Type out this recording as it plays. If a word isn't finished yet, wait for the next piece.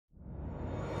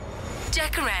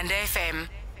Jacaranda FM.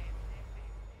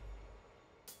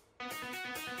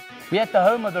 We're at the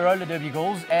home of the roller derby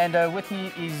girls, and with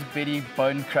me is Betty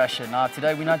Bone Crusher. Now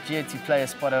today we're not here to play a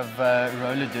spot of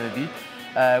roller derby.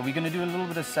 We're going to do a little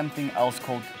bit of something else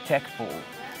called tack ball.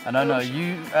 I don't know,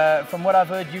 you, from what I've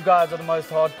heard, you guys are the most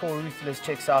hardcore, ruthless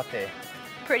chicks out there.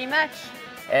 Pretty much.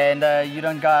 And you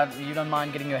don't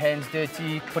mind getting your hands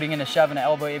dirty, putting in a shove and an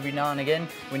elbow every now and again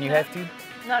when you have to?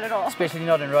 Not at all. Especially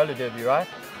not in roller derby, right?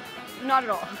 Not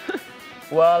at all.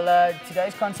 Well,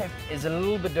 today's concept is a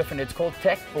little bit different. It's called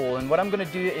tack ball, and what I'm going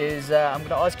to do is I'm going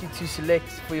to ask you to select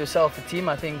for yourself a team.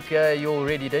 I think you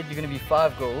already did. You're going to be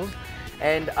 5 girls,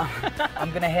 and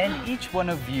I'm going to hand each one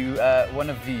of you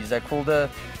one of these. They're called a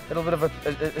little bit of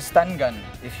a stun gun,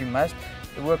 if you must.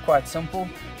 They work quite simple.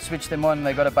 Switch them on,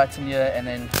 they got a button here, and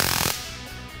then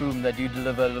boom, they do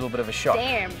deliver a little bit of a shock.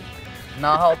 Damn.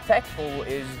 Now how tack ball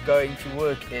is going to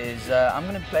work is I'm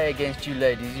going to play against you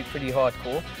ladies. You're pretty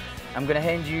hardcore. I'm going to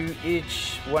hand you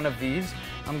each one of these.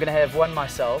 I'm going to have one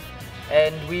myself,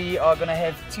 and we are going to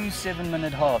have 2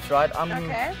 7-minute halves, right?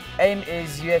 Okay. Aim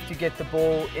is you have to get the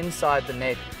ball inside the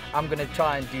net. I'm going to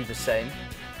try and do the same.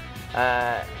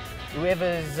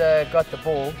 Whoever's got the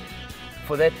ball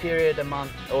for that period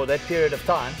of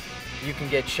time, you can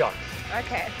get shot.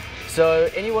 Okay. So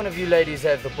any one of you ladies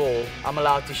have the ball, I'm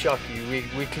allowed to shock you.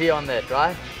 We're clear on that,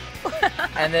 right?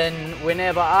 And then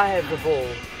whenever I have the ball,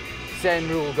 same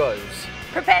rule goes.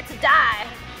 Prepared to die.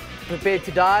 Prepared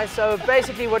to die. So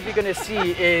basically what we're going to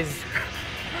see is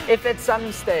if at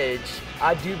some stage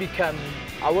I do become,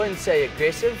 I won't say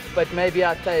aggressive, but maybe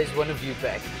I tase one of you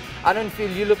back. I don't feel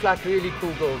you look like really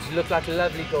cool girls. You look like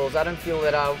lovely girls. I don't feel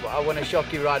that I want to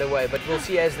shock you right away, but we'll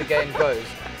see as the game goes.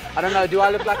 I don't know, do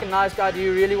I look like a nice guy? Do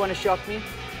you really want to shock me?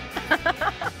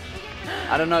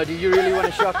 I don't know, do you really want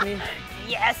to shock me?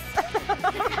 Yes.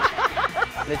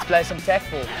 Let's play some tack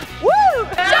ball. Woo!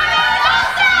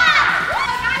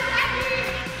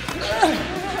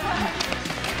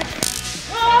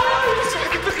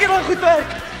 Begin al goed werk.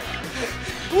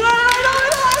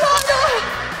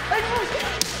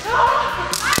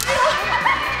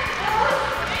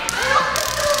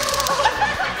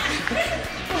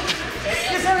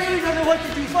 Yes, I really don't know what to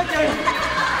do. Fuck you.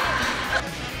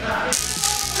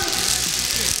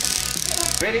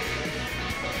 Ready?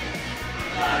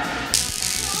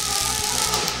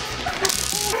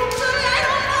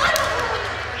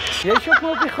 Jy skop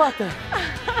maar op die gatte.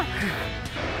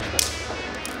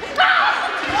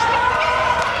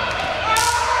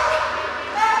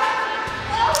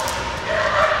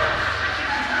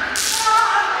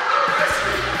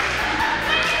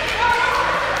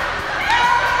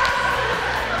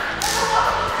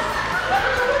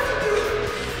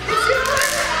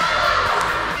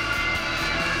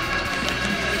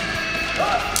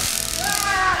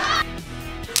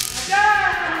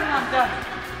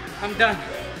 I'm done.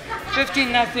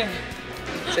 15-0.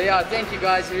 So yeah, thank you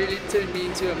guys. You really turned me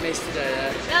into a mess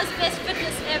today. That was the best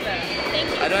fitness ever. Thank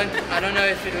you. I don't know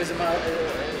if it was about,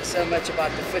 so much about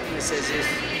the fitness as if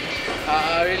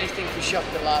I really think you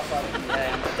shocked the life out of me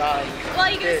and dying. Well,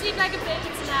 you're going to sleep like a baby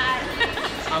tonight.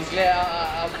 I'm glad.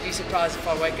 I'll be surprised if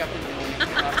I wake up in the morning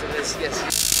after this. Yes.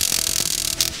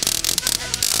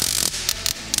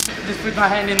 Just put my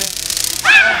hand in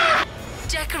there.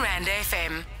 Jacaranda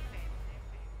FM.